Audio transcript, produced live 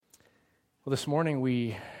Well, this morning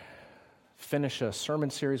we finish a sermon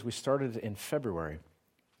series we started in February.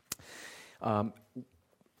 One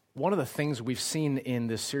of the things we've seen in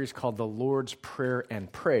this series called the Lord's Prayer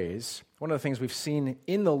and Praise, one of the things we've seen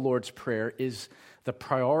in the Lord's Prayer is the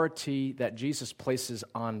priority that Jesus places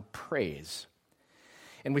on praise.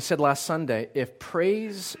 And we said last Sunday, if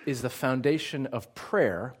praise is the foundation of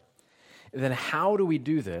prayer, then how do we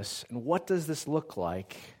do this, and what does this look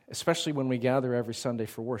like, especially when we gather every Sunday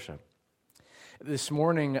for worship? This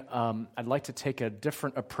morning, I'd like to take a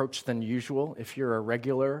different approach than usual. If you're a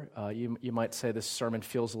regular, you might say this sermon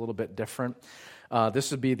feels a little bit different. This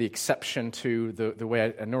would be the exception to the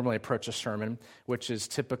way I normally approach a sermon, which is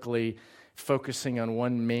typically focusing on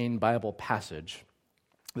one main Bible passage.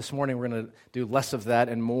 This morning, we're going to do less of that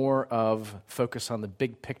and more of focus on the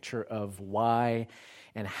big picture of why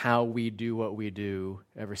and how we do what we do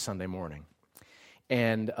every Sunday morning.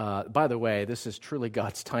 And by the way, this is truly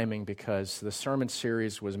God's timing because the sermon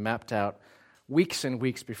series was mapped out weeks and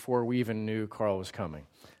weeks before we even knew Carl was coming.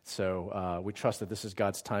 So we trust that this is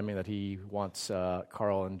God's timing, that He wants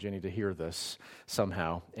Carl and Jenny to hear this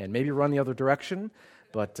somehow and maybe run the other direction,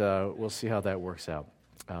 but we'll see how that works out.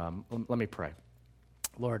 Let me pray.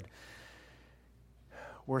 Lord,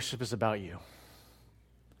 worship is about You,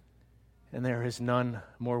 and there is none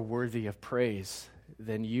more worthy of praise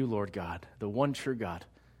than You, Lord God, the one true God,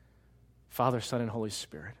 Father, Son, and Holy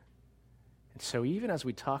Spirit. And so even as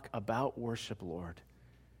we talk about worship, Lord,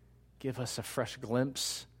 give us a fresh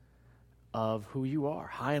glimpse of who You are,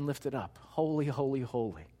 high and lifted up, holy, holy,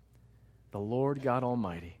 holy, the Lord God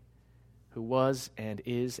Almighty, who was and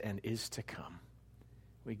is to come.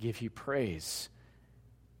 We give You praise,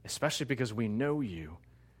 especially because we know You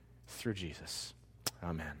through Jesus.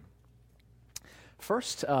 Amen.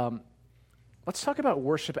 First, let's talk about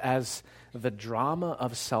worship as the drama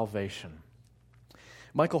of salvation.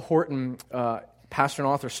 Michael Horton, pastor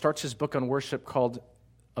and author, starts his book on worship called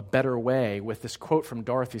A Better Way with this quote from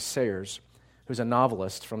Dorothy Sayers, who's a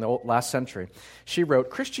novelist from the last century. She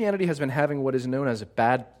wrote, "Christianity has been having what is known as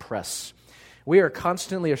bad press. We are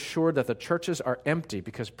constantly assured that the churches are empty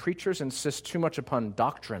because preachers insist too much upon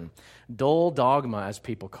doctrine, dull dogma as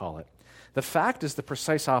people call it. The fact is the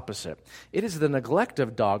precise opposite. It is the neglect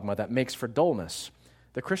of dogma that makes for dullness.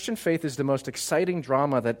 The Christian faith is the most exciting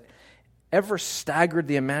drama that ever staggered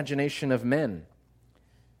the imagination of men.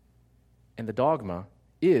 And the dogma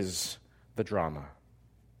is the drama."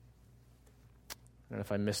 I don't know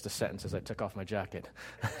if I missed a sentence as I took off my jacket.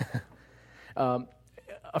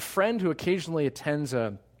 A friend who occasionally attends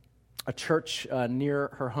a church near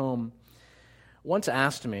her home once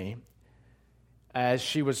asked me, as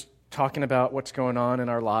she was talking about what's going on in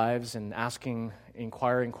our lives and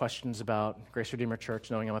inquiring questions about Grace Redeemer Church,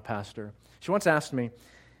 knowing I'm a pastor. She once asked me,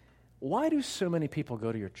 "Why do so many people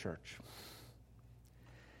go to your church?"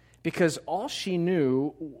 Because all she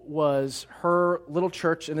knew was her little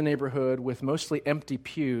church in the neighborhood with mostly empty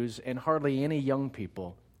pews and hardly any young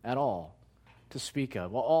people at all to speak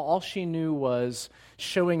of. All she knew was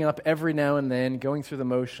showing up every now and then, going through the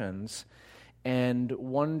motions, and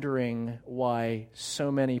wondering why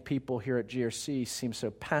so many people here at GRC seem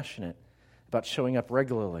so passionate about showing up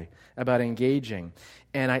regularly, about engaging.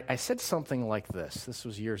 And I said something like this. This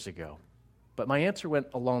was years ago. But my answer went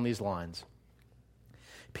along these lines.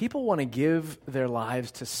 People want to give their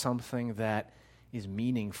lives to something that is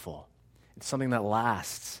meaningful. It's something that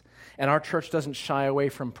lasts. And our church doesn't shy away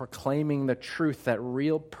from proclaiming the truth that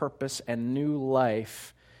real purpose and new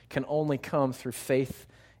life can only come through faith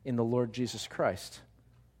in the Lord Jesus Christ.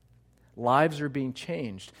 Lives are being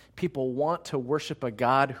changed. People want to worship a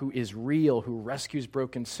God who is real, who rescues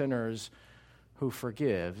broken sinners, who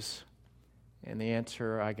forgives. And the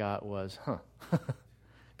answer I got was,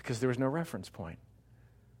 because there was no reference point.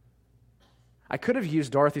 I could have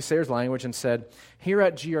used Dorothy Sayers' language and said, here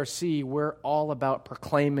at GRC, we're all about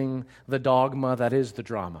proclaiming the dogma that is the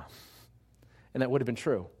drama. And that would have been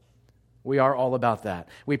true. We are all about that.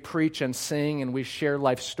 We preach and sing and we share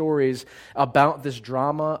life stories about this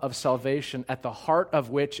drama of salvation, at the heart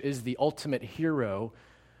of which is the ultimate hero,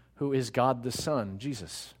 who is God the Son,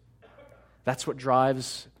 Jesus. That's what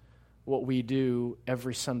drives what we do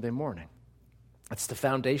every Sunday morning. That's the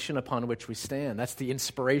foundation upon which we stand. That's the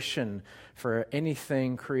inspiration for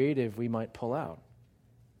anything creative we might pull out.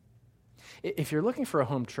 If you're looking for a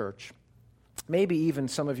home church, maybe even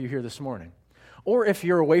some of you here this morning, or if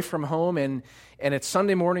you're away from home and it's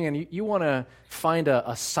Sunday morning and you want to find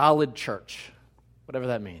a solid church, whatever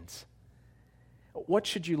that means, what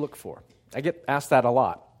should you look for? I get asked that a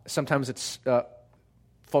lot. Sometimes it's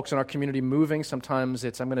folks in our community moving. Sometimes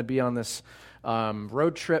it's, I'm going to be on this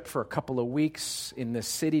road trip for a couple of weeks in this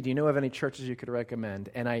city. Do you know of any churches you could recommend?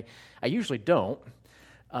 And I usually don't,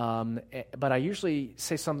 but I usually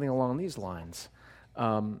say something along these lines.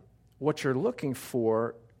 What you're looking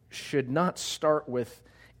for should not start with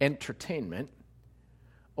entertainment,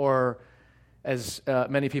 or as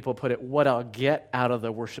many people put it, what I'll get out of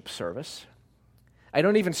the worship service. I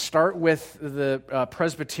don't even start with the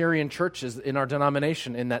Presbyterian churches in our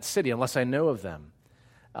denomination in that city unless I know of them.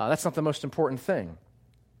 That's not the most important thing.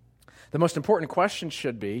 The most important question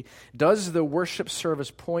should be, does the worship service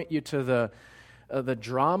point you to the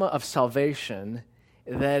drama of salvation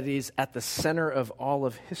that is at the center of all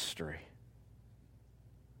of history?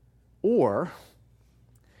 Or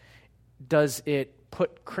does it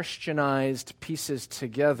put Christianized pieces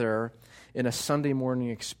together in a Sunday morning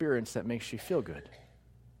experience that makes you feel good?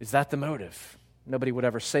 Is that the motive? Nobody would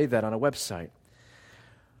ever say that on a website.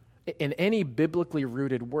 In any biblically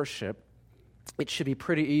rooted worship, it should be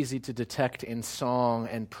pretty easy to detect in song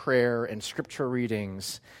and prayer and scripture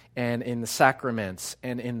readings and in the sacraments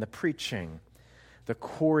and in the preaching the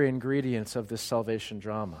core ingredients of this salvation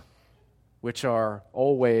drama, which are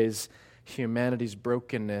always humanity's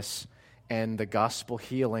brokenness and the gospel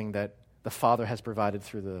healing that the Father has provided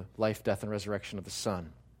through the life, death, and resurrection of the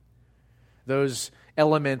Son. Those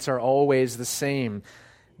elements are always the same.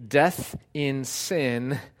 Death in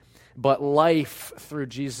sin, but life through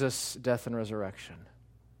Jesus' death and resurrection.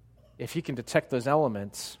 If you can detect those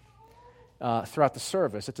elements throughout the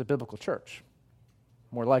service, it's a biblical church,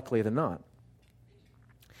 more likely than not.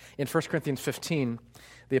 In 1 Corinthians 15,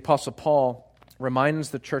 the Apostle Paul reminds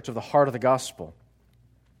the church of the heart of the gospel.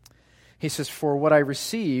 He says, "For what I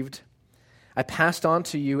received, I passed on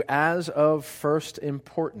to you as of first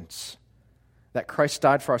importance, that Christ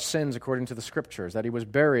died for our sins according to the Scriptures, that he was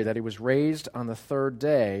buried, that he was raised on the third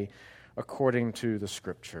day according to the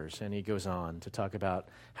Scriptures." And he goes on to talk about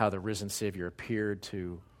how the risen Savior appeared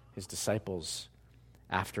to his disciples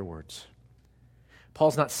afterwards.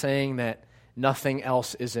 Paul's not saying that nothing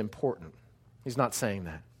else is important. He's not saying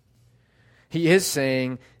that. He is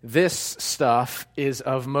saying this stuff is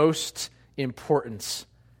of most importance.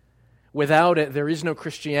 Without it, there is no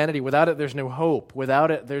Christianity. Without it, there's no hope.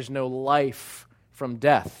 Without it, there's no life from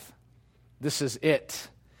death. This is it.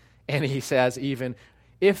 And he says, even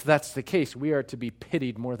if that's the case, we are to be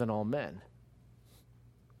pitied more than all men.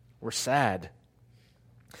 We're sad.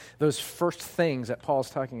 Those first things that Paul's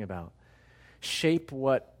talking about shape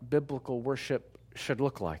what biblical worship should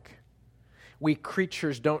look like. We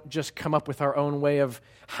creatures don't just come up with our own way of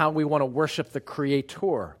how we want to worship the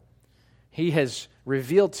Creator. He has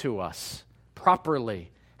revealed to us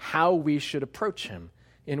properly how we should approach him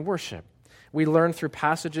in worship. We learn through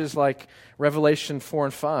passages like Revelation 4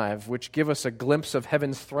 and 5, which give us a glimpse of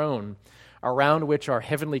heaven's throne, around which are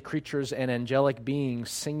heavenly creatures and angelic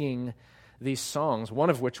beings singing these songs,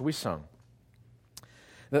 one of which we sung.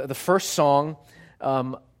 The first song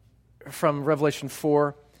from Revelation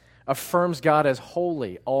 4 affirms God as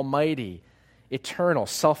holy, almighty, eternal,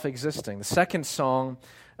 self-existing. The second song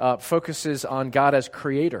focuses on God as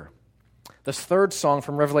creator. The third song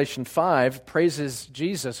from Revelation 5 praises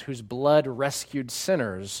Jesus, whose blood rescued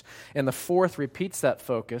sinners. And the fourth repeats that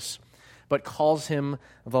focus, but calls him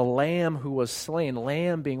the Lamb who was slain.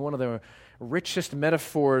 Lamb being one of the richest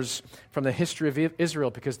metaphors from the history of Israel,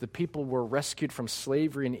 because the people were rescued from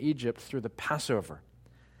slavery in Egypt through the Passover,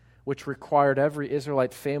 which required every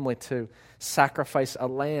Israelite family to sacrifice a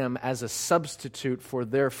lamb as a substitute for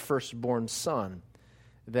their firstborn son,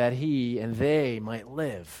 that he and they might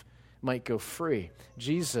live, might go free.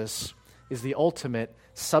 Jesus is the ultimate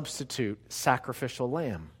substitute sacrificial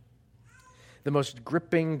lamb. The most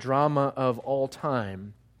gripping drama of all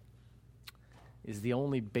time is the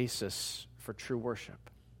only basis for true worship.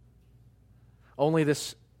 Only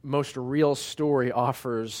this most real story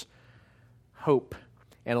offers hope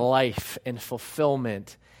and life and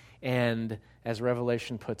fulfillment and, as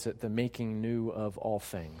Revelation puts it, the making new of all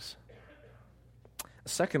things.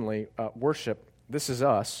 Secondly, worship. This is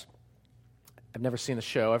us. I've never seen the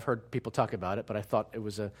show. I've heard people talk about it, but I thought it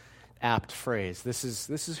was an apt phrase. This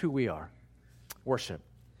is who we are. Worship.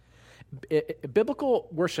 Biblical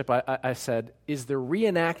worship, I said, is the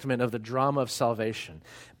reenactment of the drama of salvation.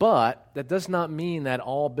 But that does not mean that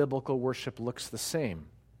all biblical worship looks the same.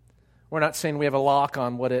 We're not saying we have a lock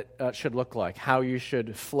on what it should look like, how you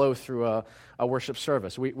should flow through a worship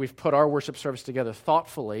service. We've put our worship service together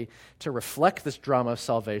thoughtfully to reflect this drama of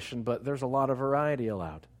salvation, but there's a lot of variety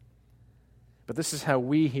allowed. But this is how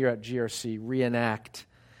we here at GRC reenact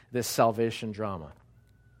this salvation drama.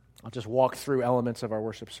 I'll just walk through elements of our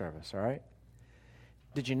worship service, all right?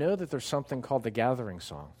 did you know that there's something called the gathering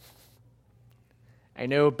song? I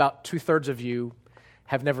know about 2/3 of you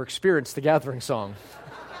have never experienced the gathering song.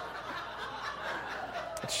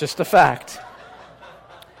 It's just a fact.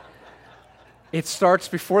 It starts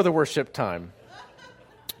before the worship time,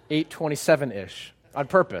 8:27-ish, on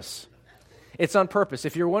purpose. It's on purpose.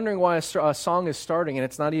 If you're wondering why a song is starting and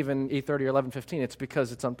it's not even 8:30 or 11:15, it's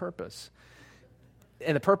because it's on purpose.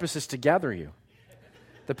 And the purpose is to gather you.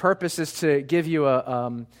 The purpose is to give you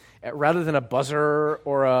rather than a buzzer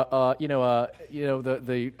or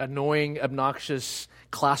the annoying, obnoxious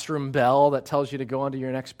classroom bell that tells you to go on to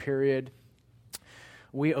your next period.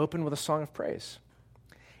 We open with a song of praise.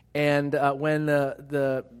 And when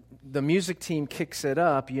the music team kicks it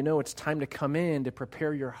up, you know it's time to come in to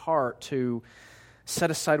prepare your heart to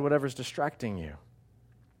set aside whatever's distracting you.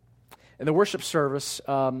 In the worship service,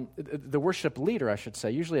 the worship leader, I should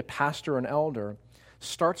say, usually a pastor or an elder,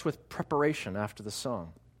 starts with preparation after the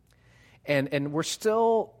song. And we're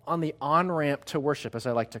still on the on-ramp to worship, as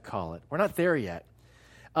I like to call it. We're not there yet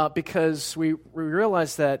because we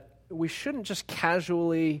realize that we shouldn't just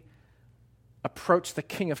casually approach the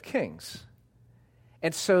King of Kings.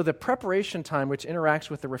 And so the preparation time, which interacts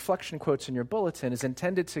with the reflection quotes in your bulletin, is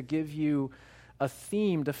intended to give you a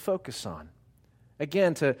theme to focus on.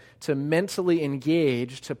 Again, to mentally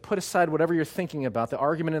engage, to put aside whatever you're thinking about, the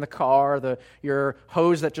argument in the car, your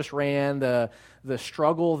hose that just ran, the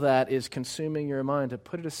struggle that is consuming your mind, to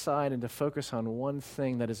put it aside and to focus on one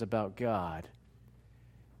thing that is about God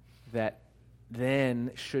that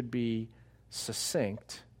then should be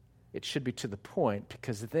succinct. It should be to the point,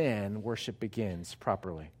 because then worship begins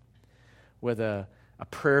properly with a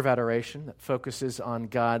prayer of adoration that focuses on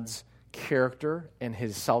God's character and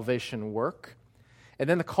his salvation work. And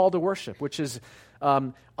then the call to worship, which is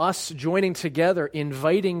us joining together,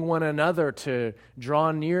 inviting one another to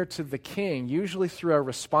draw near to the King, usually through a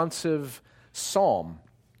responsive psalm,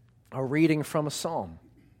 a reading from a psalm.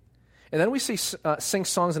 And then we sing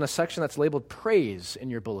songs in a section that's labeled praise in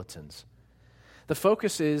your bulletins. The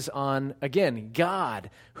focus is on, again, God,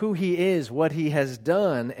 who he is, what he has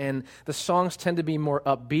done, and the songs tend to be more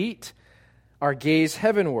upbeat, our gaze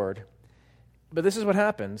heavenward. But this is what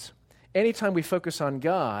happens. Anytime we focus on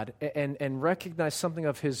God and recognize something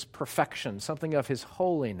of his perfection, something of his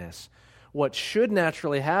holiness, what should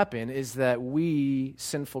naturally happen is that we,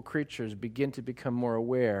 sinful creatures, begin to become more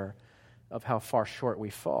aware of how far short we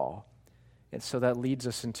fall. And so that leads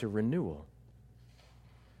us into renewal.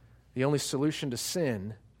 The only solution to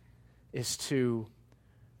sin is to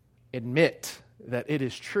admit that it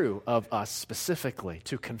is true of us specifically,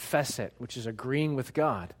 to confess it, which is agreeing with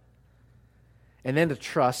God, and then to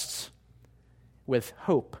trust with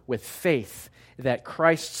hope, with faith, that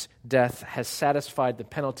Christ's death has satisfied the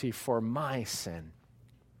penalty for my sin.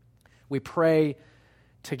 We pray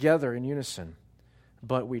together in unison,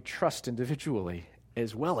 but we trust individually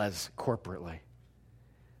as well as corporately.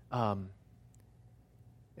 And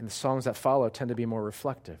the songs that follow tend to be more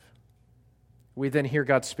reflective. We then hear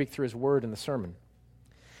God speak through his word in the sermon.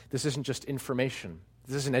 This isn't just information.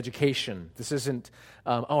 This isn't education. This isn't,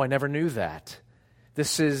 I never knew that.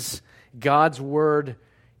 This is God's word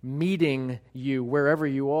meeting you wherever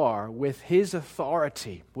you are with his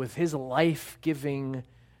authority, with his life-giving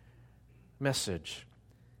message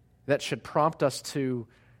that should prompt us to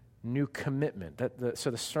new commitment. So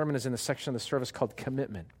the sermon is in the section of the service called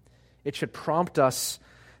commitment. It should prompt us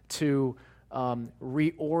to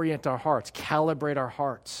reorient our hearts, calibrate our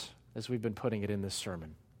hearts, as we've been putting it in this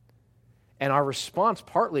sermon. And our response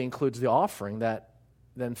partly includes the offering that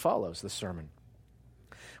then follows the sermon.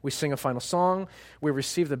 We sing a final song. We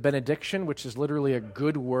receive the benediction, which is literally a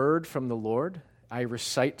good word from the Lord. I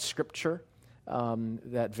recite scripture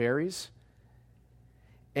that varies.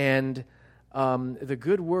 And the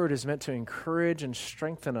good word is meant to encourage and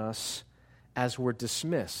strengthen us as we're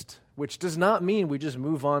dismissed, which does not mean we just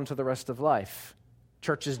move on to the rest of life.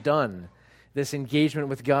 Church is done. This engagement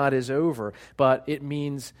with God is over. But it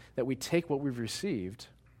means that we take what we've received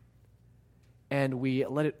and we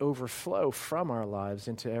let it overflow from our lives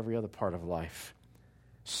into every other part of life,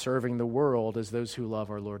 serving the world as those who love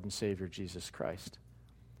our Lord and Savior, Jesus Christ.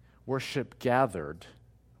 Worship gathered,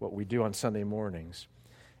 what we do on Sunday mornings,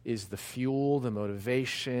 is the fuel, the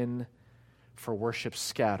motivation for worship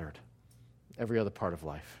scattered, every other part of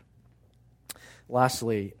life.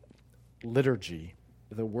 Lastly, liturgy,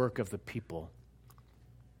 the work of the people.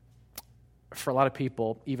 For a lot of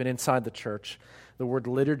people, even inside the church, the word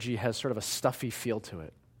liturgy has sort of a stuffy feel to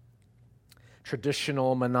it.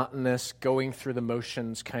 Traditional, monotonous, going through the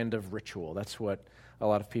motions kind of ritual. That's what a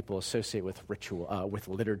lot of people associate with ritual, with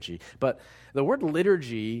liturgy. But the word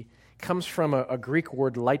liturgy comes from a Greek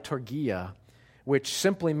word liturgia, which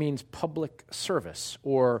simply means public service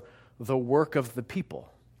or the work of the people.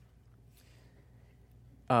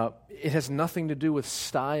 It has nothing to do with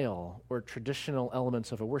style or traditional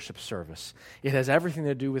elements of a worship service. It has everything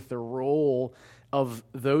to do with the role of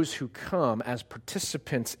those who come as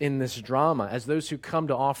participants in this drama, as those who come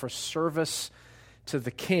to offer service to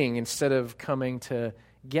the king instead of coming to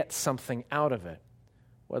get something out of it,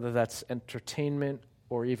 whether that's entertainment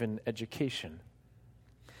or even education.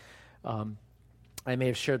 I may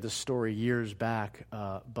have shared this story years back,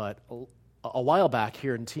 but a while back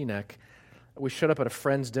here in Teaneck, we showed up at a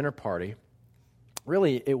friend's dinner party.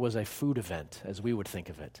 Really, it was a food event, as we would think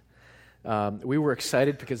of it. We were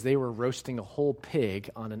excited because they were roasting a whole pig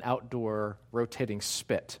on an outdoor rotating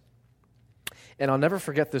spit. And I'll never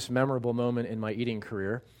forget this memorable moment in my eating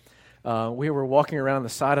career. We were walking around the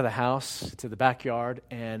side of the house to the backyard,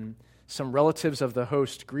 and some relatives of the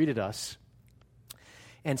host greeted us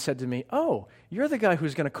and said to me, "Oh, you're the guy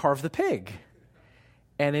who's going to carve the pig."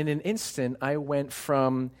 And in an instant, I went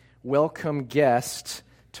from welcome guest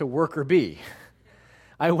to worker bee.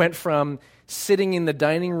 I went from sitting in the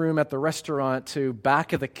dining room at the restaurant to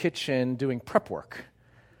back of the kitchen doing prep work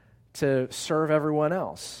to serve everyone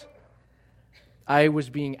else. I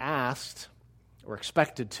was being asked or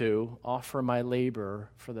expected to offer my labor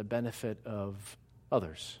for the benefit of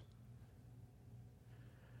others.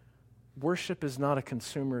 Worship is not a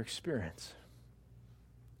consumer experience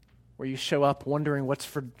where you show up wondering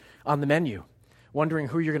what's on the menu, wondering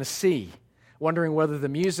who you're going to see, wondering whether the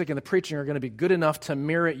music and the preaching are going to be good enough to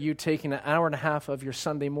merit you taking an hour and a half of your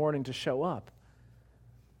Sunday morning to show up.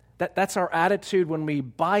 That's our attitude when we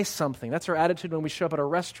buy something. That's our attitude when we show up at a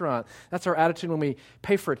restaurant. That's our attitude when we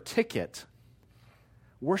pay for a ticket.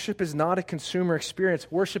 Worship is not a consumer experience.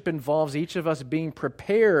 Worship involves each of us being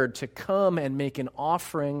prepared to come and make an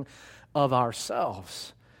offering of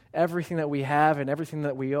ourselves, everything that we have and everything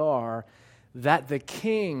that we are, that the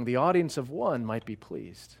king, the audience of one, might be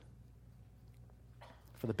pleased.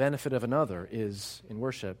 For the benefit of another is, in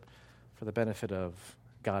worship, for the benefit of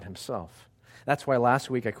God himself. That's why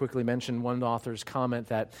last week I quickly mentioned one author's comment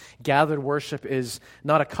that gathered worship is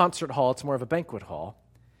not a concert hall, it's more of a banquet hall.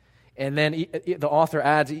 And then the author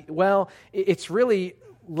adds, well, it's really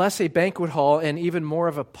less a banquet hall and even more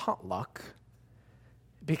of a potluck,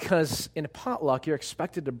 because in a potluck you're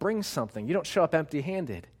expected to bring something. You don't show up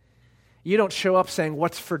empty-handed. You don't show up saying,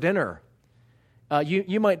 "What's for dinner?"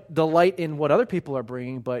 You might delight in what other people are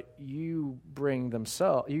bringing, but you bring them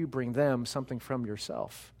something from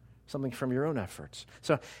yourself, something from your own efforts.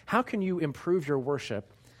 So how can you improve your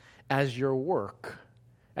worship as your work,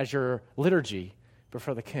 as your liturgy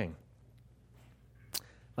before the King?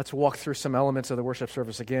 Let's walk through some elements of the worship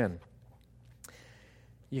service again.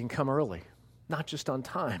 You can come early, not just on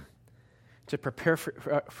time, to prepare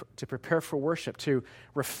for worship, to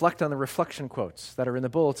reflect on the reflection quotes that are in the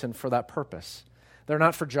bulletin for that purpose. They're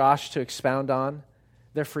not for Josh to expound on.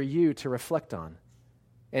 They're for you to reflect on.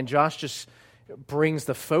 And Josh just brings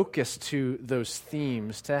the focus to those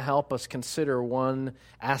themes to help us consider one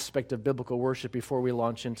aspect of biblical worship before we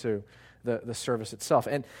launch into the service itself.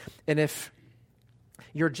 And if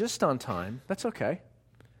you're just on time, that's okay.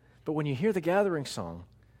 But when you hear the gathering song,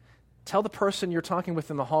 tell the person you're talking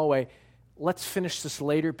with in the hallway, "Let's finish this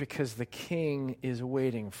later because the King is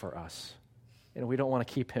waiting for us, and we don't want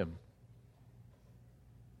to keep him."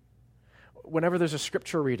 Whenever there's a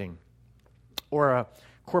scripture reading or a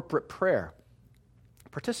corporate prayer,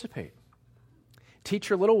 participate. Teach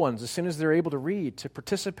your little ones, as soon as they're able to read, to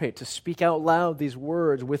participate, to speak out loud these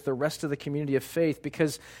words with the rest of the community of faith,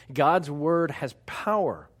 because God's word has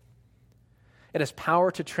power. It has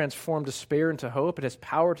power to transform despair into hope. It has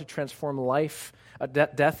power to transform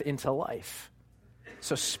death into life.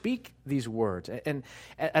 So speak these words. And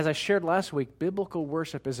as I shared last week, biblical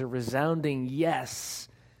worship is a resounding yes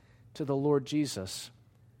to the Lord Jesus,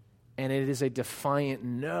 and it is a defiant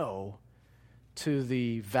no to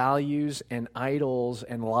the values and idols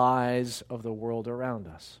and lies of the world around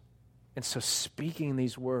us. And so speaking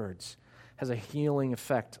these words has a healing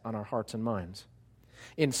effect on our hearts and minds.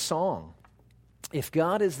 In song, if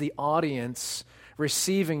God is the audience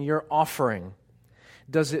receiving your offering,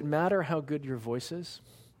 does it matter how good your voice is?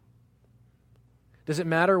 Does it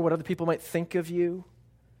matter what other people might think of you?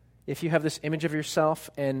 If you have this image of yourself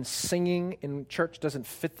and singing in church doesn't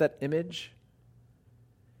fit that image?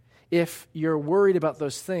 If you're worried about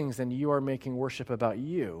those things, then you are making worship about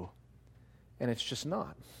you, and it's just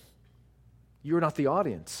not. You're not the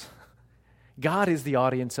audience. God is the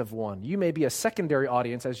audience of one. You may be a secondary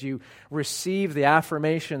audience as you receive the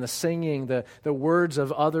affirmation, the singing, the words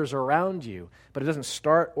of others around you, but it doesn't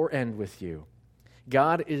start or end with you.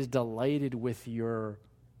 God is delighted with your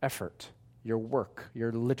effort, your work,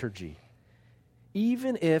 your liturgy.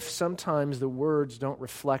 Even if sometimes the words don't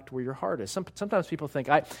reflect where your heart is. Sometimes people think,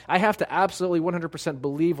 I have to absolutely 100%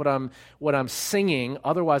 believe what I'm singing,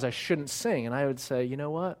 otherwise I shouldn't sing. And I would say, you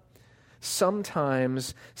know what?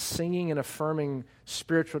 Sometimes singing and affirming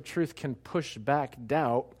spiritual truth can push back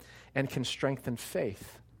doubt and can strengthen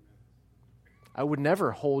faith. I would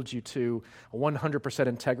never hold you to 100%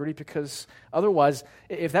 integrity, because otherwise,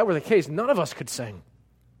 if that were the case, none of us could sing.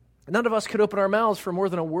 None of us could open our mouths for more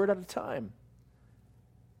than a word at a time.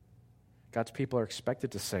 God's people are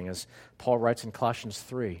expected to sing, as Paul writes in Colossians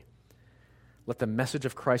 3. Let the message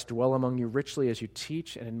of Christ dwell among you richly as you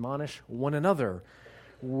teach and admonish one another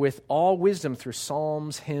with all wisdom through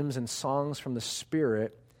psalms, hymns, and songs from the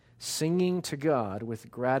Spirit, singing to God with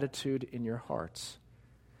gratitude in your hearts.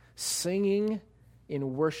 Singing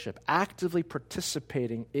in worship, actively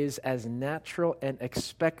participating, is as natural and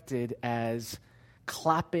expected as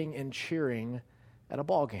clapping and cheering at a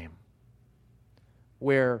ball game,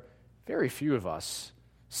 where very few of us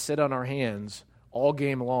sit on our hands all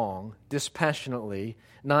game long, dispassionately,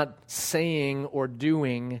 not saying or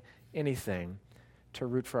doing anything to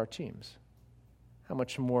root for our teams. How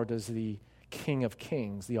much more does the King of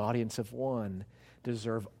Kings, the audience of one,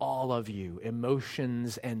 deserve all of you,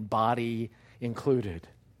 emotions and body included?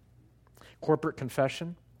 Corporate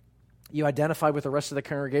confession. You identify with the rest of the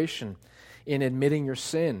congregation in admitting your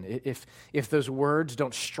sin. If those words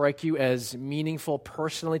don't strike you as meaningful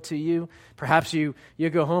personally to you, perhaps you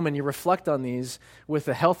go home and you reflect on these with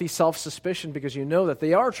a healthy self-suspicion, because you know that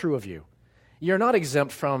they are true of you. You're not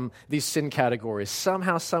exempt from these sin categories.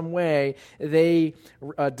 Somehow, some way, they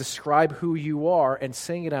describe who you are, and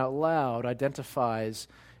saying it out loud identifies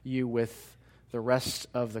you with the rest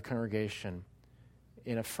of the congregation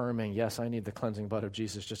in affirming, yes, I need the cleansing blood of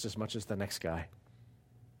Jesus just as much as the next guy.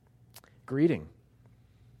 Greeting,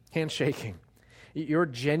 handshaking. Your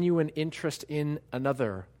genuine interest in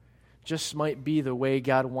another just might be the way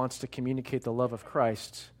God wants to communicate the love of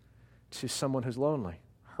Christ to someone who's lonely,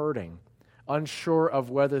 hurting, unsure of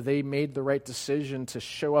whether they made the right decision to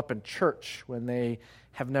show up in church when they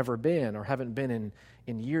have never been or haven't been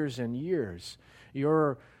in years and years.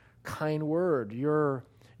 Your kind word, your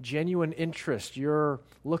genuine interest, your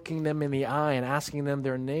looking them in the eye and asking them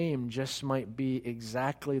their name just might be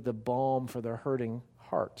exactly the balm for their hurting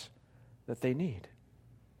heart that they need.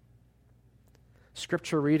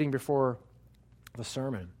 Scripture reading before the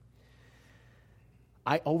sermon.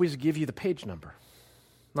 I always give you the page number.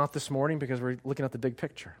 Not this morning, because we're looking at the big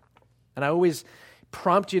picture. And I always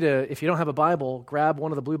prompt you to, if you don't have a Bible, grab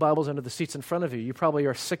one of the blue Bibles under the seats in front of you. You probably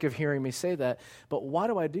are sick of hearing me say that. But why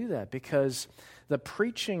do I do that? Because the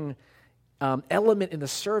preaching element in the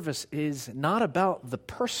service is not about the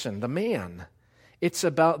person, the man. It's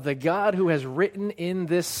about the God who has written in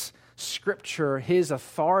this Scripture his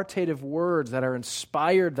authoritative words that are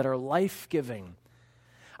inspired, that are life-giving.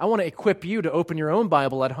 I want to equip you to open your own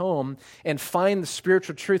Bible at home and find the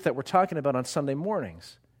spiritual truth that we're talking about on Sunday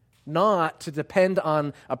mornings. Not to depend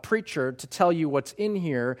on a preacher to tell you what's in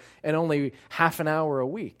here in only half an hour a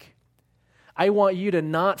week. I want you to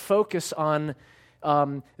not focus on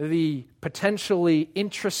the potentially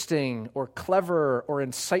interesting or clever or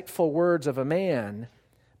insightful words of a man,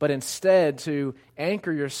 but instead to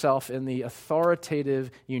anchor yourself in the authoritative,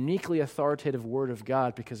 uniquely authoritative Word of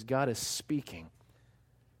God, because God is speaking.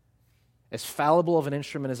 As fallible of an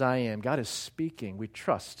instrument as I am, God is speaking, we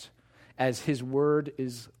trust, as His Word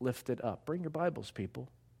is lifted up. Bring your Bibles, people.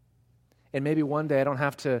 And maybe one day I don't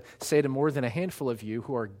have to say to more than a handful of you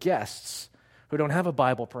who are guests, who don't have a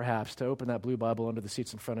Bible perhaps, to open that blue Bible under the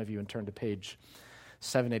seats in front of you and turn to page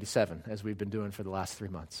 787, as we've been doing for the last 3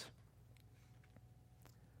 months.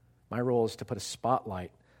 My role is to put a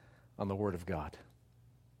spotlight on the Word of God,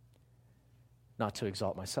 not to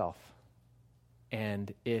exalt myself.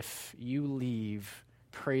 And if you leave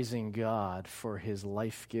praising God for His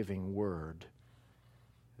life-giving Word,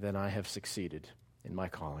 then I have succeeded in my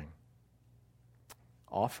calling.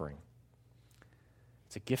 Offering.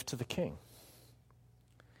 It's a gift to the King.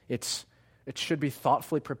 It should be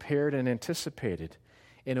thoughtfully prepared and anticipated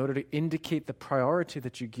in order to indicate the priority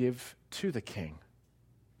that you give to the King.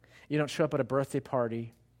 You don't show up at a birthday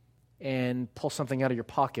party and pull something out of your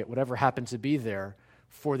pocket, whatever happens to be there,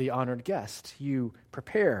 for the honored guest. You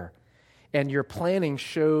prepare, and your planning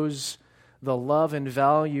shows the love and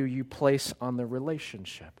value you place on the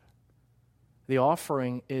relationship. The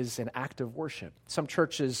offering is an act of worship. Some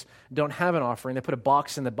churches don't have an offering. They put a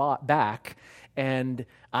box in the back, and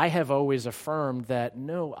I have always affirmed that,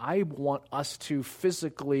 no, I want us to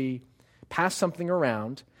physically pass something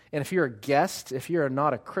around, and if you're a guest, if you're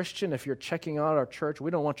not a Christian, if you're checking out our church,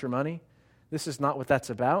 we don't want your money. This is not what that's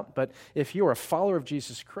about. But if you're a follower of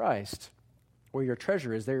Jesus Christ, where your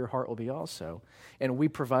treasure is, there your heart will be also. And we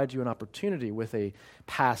provide you an opportunity with a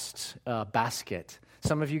passed basket.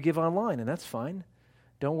 Some of you give online, and that's fine.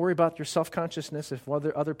 Don't worry about your self-consciousness if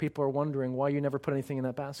other people are wondering why you never put anything in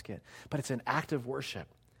that basket. But it's an act of worship,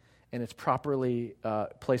 and it's properly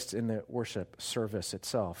placed in the worship service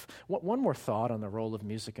itself. One more thought on the role of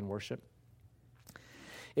music in worship.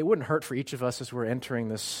 It wouldn't hurt for each of us as we're entering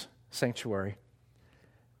this sanctuary,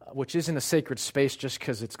 which isn't a sacred space just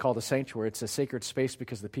because it's called a sanctuary. It's a sacred space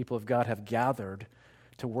because the people of God have gathered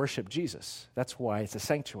to worship Jesus. That's why it's a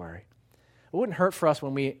sanctuary. It wouldn't hurt for us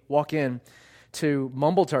when we walk in to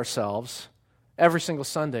mumble to ourselves every single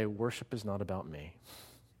Sunday, worship is not about me.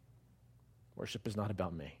 Worship is not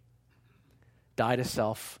about me. Die to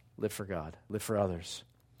self, live for God, live for others.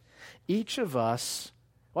 Each of us,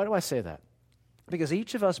 why do I say that? Because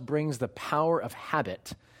each of us brings the power of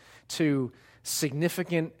habit to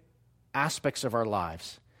significant aspects of our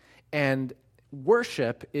lives. And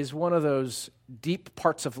worship is one of those deep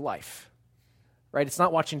parts of life, right? It's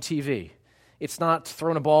not watching TV. It's not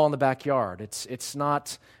throwing a ball in the backyard. It's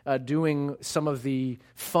not doing some of the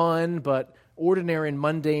fun but ordinary and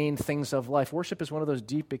mundane things of life. Worship is one of those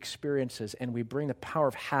deep experiences, and we bring the power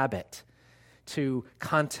of habit to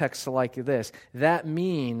contexts like this. That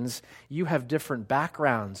means you have different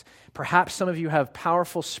backgrounds. Perhaps some of you have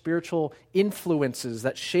powerful spiritual influences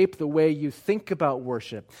that shape the way you think about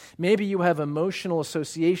worship. Maybe you have emotional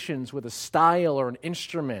associations with a style or an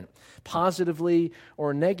instrument, positively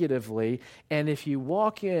or negatively. And if you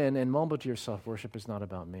walk in and mumble to yourself, worship is not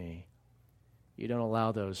about me, you don't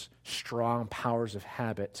allow those strong powers of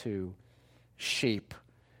habit to shape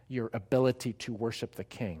your ability to worship the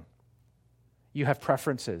King. You have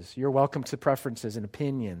preferences. You're welcome to preferences and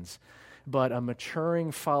opinions. But a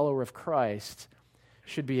maturing follower of Christ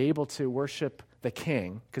should be able to worship the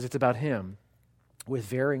King, because it's about Him, with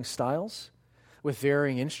varying styles, with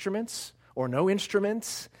varying instruments or no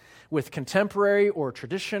instruments, with contemporary or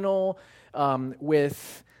traditional,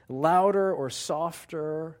 with louder or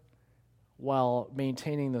softer, while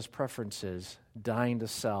maintaining those preferences, dying to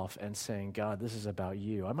self and saying, God, this is about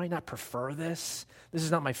you. I might not prefer this. This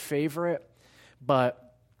is not my favorite.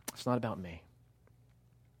 But it's not about me.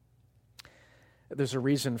 There's a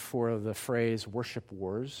reason for the phrase worship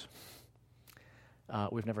wars.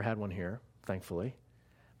 We've never had one here, thankfully.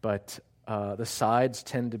 But the sides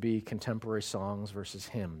tend to be contemporary songs versus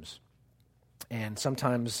hymns. And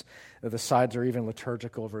sometimes the sides are even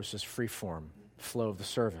liturgical versus free-form flow of the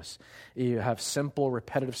service. You have simple,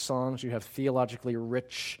 repetitive songs. You have theologically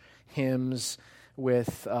rich hymns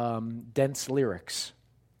with dense lyrics.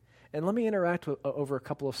 And let me interact over a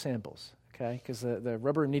couple of samples, okay? Because the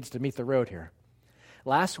rubber needs to meet the road here.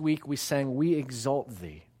 Last week we sang, We Exalt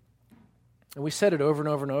Thee. And we said it over and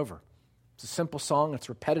over and over. It's a simple song. It's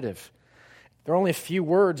repetitive. There are only a few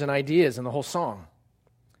words and ideas in the whole song.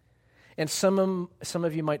 And some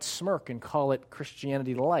of you might smirk and call it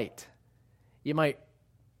Christianity light. You might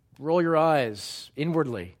roll your eyes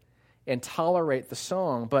inwardly and tolerate the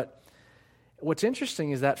song. But what's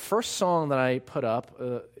interesting is that first song that I put up,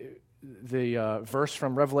 the verse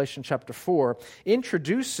from Revelation chapter 4,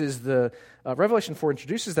 Revelation 4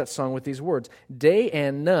 introduces that song with these words. Day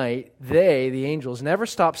and night, they, the angels, never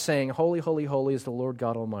stop saying, Holy, holy, holy is the Lord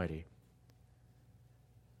God Almighty.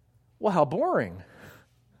 Well, how boring.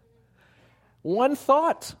 One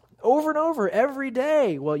thought over and over every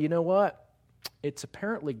day. Well, you know what? It's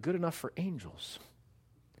apparently good enough for angels.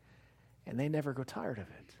 And they never go tired of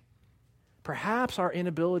it. Perhaps our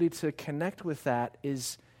inability to connect with that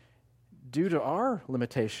is due to our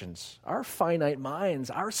limitations, our finite minds,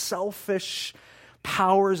 our selfish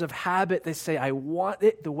powers of habit. They say, I want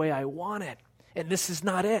it the way I want it, and this is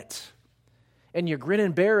not it. And you grin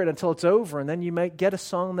and bear it until it's over, and then you might get a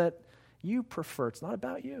song that you prefer. It's not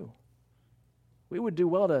about you. We would do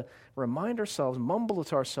well to remind ourselves, mumble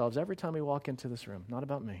to ourselves every time we walk into this room, not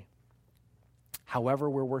about me. However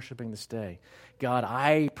we're worshiping this day, God,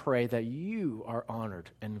 I pray that you are honored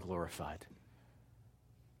and glorified.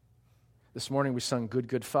 This morning we sung Good,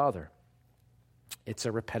 Good Father. It's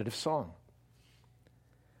a repetitive song.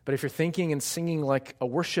 But if you're thinking and singing like a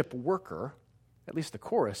worship worker, at least the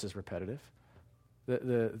chorus is repetitive.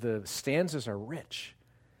 The stanzas are rich.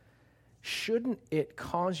 Shouldn't it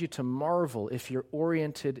cause you to marvel if you're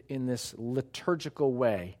oriented in this liturgical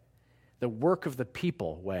way the work of the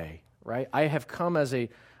people way, right? I have come as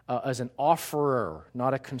an offerer,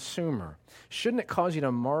 not a consumer. Shouldn't it cause you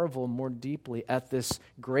to marvel more deeply at this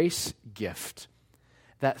grace gift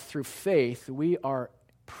that through faith we are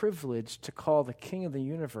privileged to call the King of the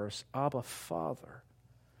universe Abba Father?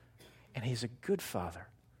 And he's a good father,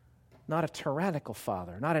 not a tyrannical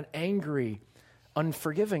father, not an angry,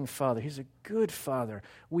 unforgiving father. He's a good father.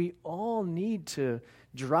 We all need to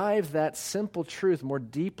drive that simple truth more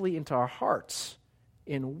deeply into our hearts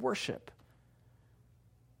in worship.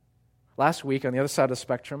 Last week, on the other side of the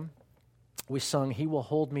spectrum, we sung, "He Will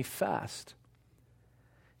Hold Me Fast."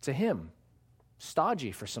 It's a hymn,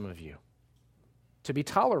 stodgy for some of you, to be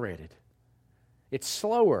tolerated. It's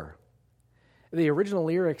slower. The original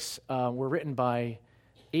lyrics were written by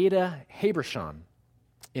Ada Habershon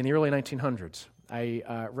in the early 1900s.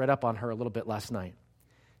 I read up on her a little bit last night.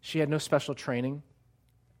 She had no special training,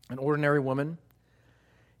 an ordinary woman.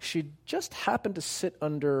 She just happened to sit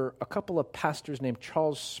under a couple of pastors named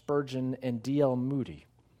Charles Spurgeon and D.L. Moody,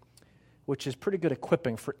 which is pretty good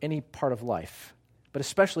equipping for any part of life, but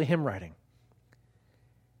especially hymn writing.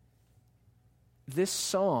 This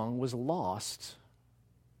song was lost.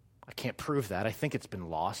 I can't prove that. I think it's been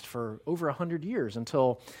lost for over 100 years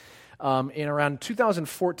until in around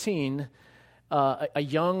 2014, a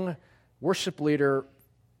young worship leader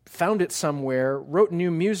found it somewhere, wrote new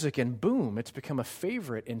music, and boom, it's become a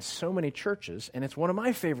favorite in so many churches, and it's one of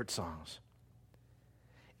my favorite songs.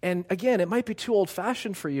 And again, it might be too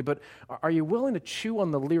old-fashioned for you, but are you willing to chew on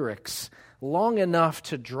the lyrics long enough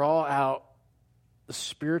to draw out the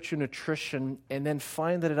spiritual nutrition and then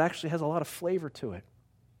find that it actually has a lot of flavor to it?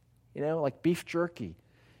 You know, like beef jerky.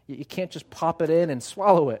 You can't just pop it in and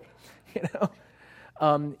swallow it. You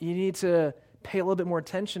know, you need to pay a little bit more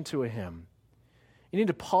attention to a hymn. You need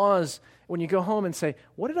to pause when you go home and say,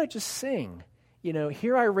 what did I just sing? You know,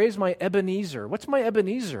 here I raise my Ebenezer. What's my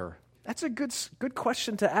Ebenezer? That's a good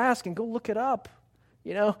question to ask, and go look it up.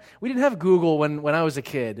 You know, we didn't have Google when I was a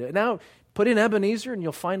kid. Now, put in Ebenezer and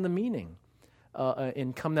you'll find the meaning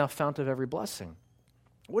in Come Thou Fount of Every Blessing.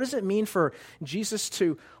 What does it mean for Jesus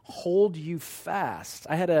to hold you fast?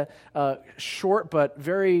 I had a short but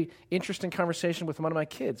very interesting conversation with one of my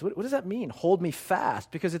kids. What does that mean, hold me fast?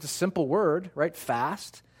 Because it's a simple word, right?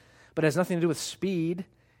 Fast, but it has nothing to do with speed.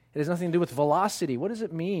 It has nothing to do with velocity. What does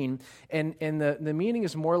it mean? And the meaning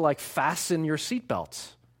is more like fasten your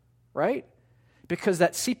seatbelts, right? Because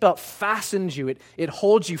that seatbelt fastens you. It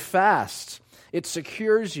holds you fast. It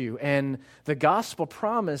secures you. And the gospel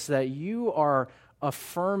promise that you are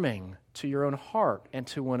affirming to your own heart and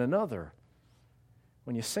to one another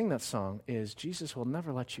when you sing that song is Jesus will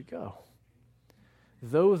never let you go.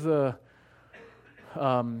 Though the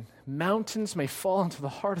mountains may fall into the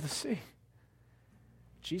heart of the sea,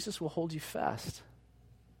 Jesus will hold you fast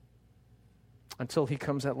until he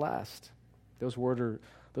comes at last. Those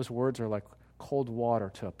words are like cold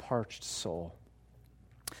water to a parched soul.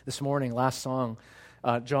 This morning, last song,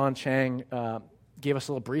 John Chang gave us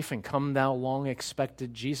a little briefing, Come Thou Long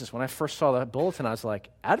Expected Jesus. When I first saw that bulletin, I was like,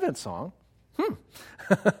 Advent song?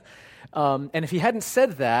 And if he hadn't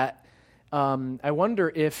said that, I wonder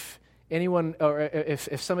if anyone, or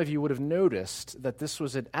if some of you would have noticed that this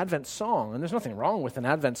was an Advent song. And there's nothing wrong with an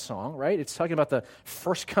Advent song, right? It's talking about the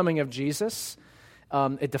first coming of Jesus,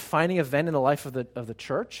 a defining event in the life of the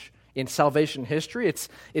church, in salvation history.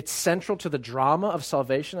 It's central to the drama of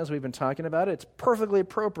salvation as we've been talking about it. It's perfectly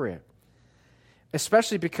appropriate.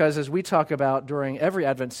 Especially because, as we talk about during every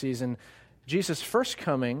Advent season, Jesus' first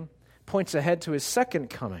coming points ahead to his second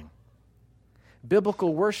coming.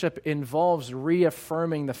 Biblical worship involves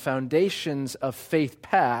reaffirming the foundations of faith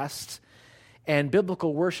past, and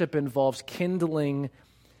biblical worship involves kindling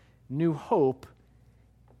new hope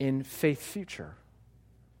in faith future.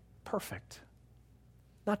 Perfect.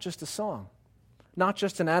 Not just a song, not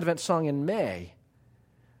just an Advent song in May,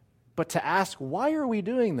 but to ask, why are we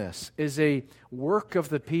doing this, is a work of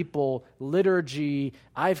the people, liturgy,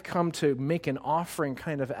 I've come to make an offering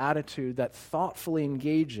kind of attitude that thoughtfully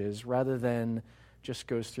engages rather than just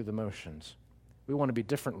goes through the motions. We want to be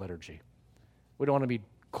different liturgy. We don't want to be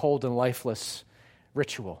cold and lifeless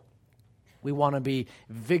ritual. We want to be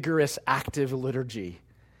vigorous, active liturgy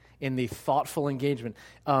in the thoughtful engagement.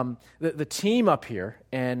 The team up here,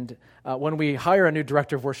 and when we hire a new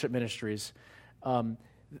director of worship ministries,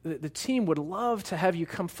 the team would love to have you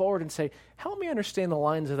come forward and say, help me understand the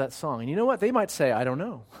lines of that song. And you know what? They might say, I don't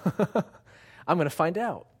know. I'm going to find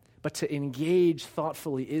out. But to engage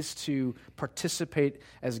thoughtfully is to participate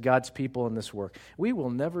as God's people in this work. We will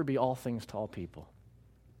never be all things to all people.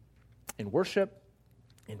 In worship,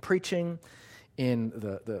 in preaching, in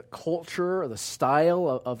the culture or the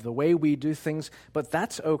style of the way we do things, but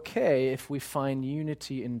that's okay if we find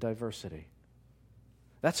unity in diversity.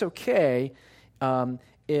 That's okay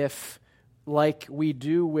if, like we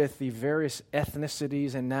do with the various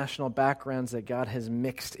ethnicities and national backgrounds that God has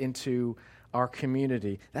mixed into our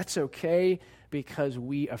community, that's okay because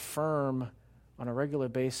we affirm on a regular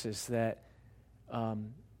basis that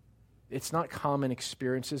it's not common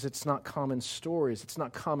experiences, it's not common stories, it's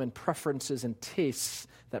not common preferences and tastes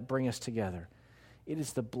that bring us together. It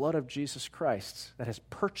is the blood of Jesus Christ that has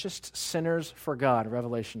purchased sinners for God,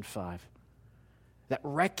 Revelation 5, that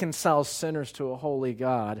reconciles sinners to a holy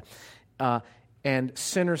God, and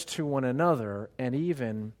sinners to one another, and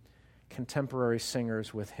even contemporary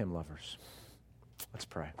singers with hymn lovers. Let's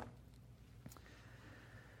pray.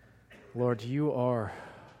 Lord, you are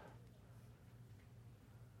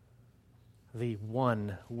the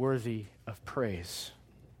one worthy of praise.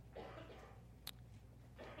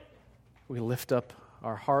 We lift up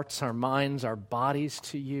our hearts, our minds, our bodies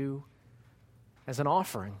to you as an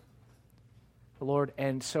offering, Lord.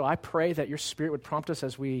 And so I pray that your Spirit would prompt us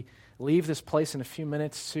as we leave this place in a few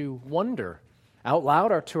minutes to wonder out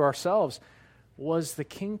loud or to ourselves, was the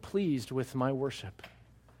King pleased with my worship?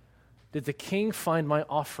 Did the King find my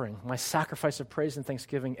offering, my sacrifice of praise and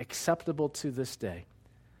thanksgiving acceptable to this day?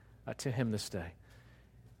 To him this day.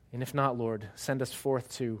 And if not, Lord, send us forth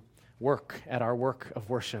to work at our work of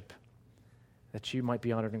worship, that you might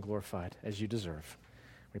be honored and glorified as you deserve.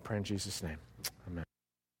 We pray in Jesus' name. Amen.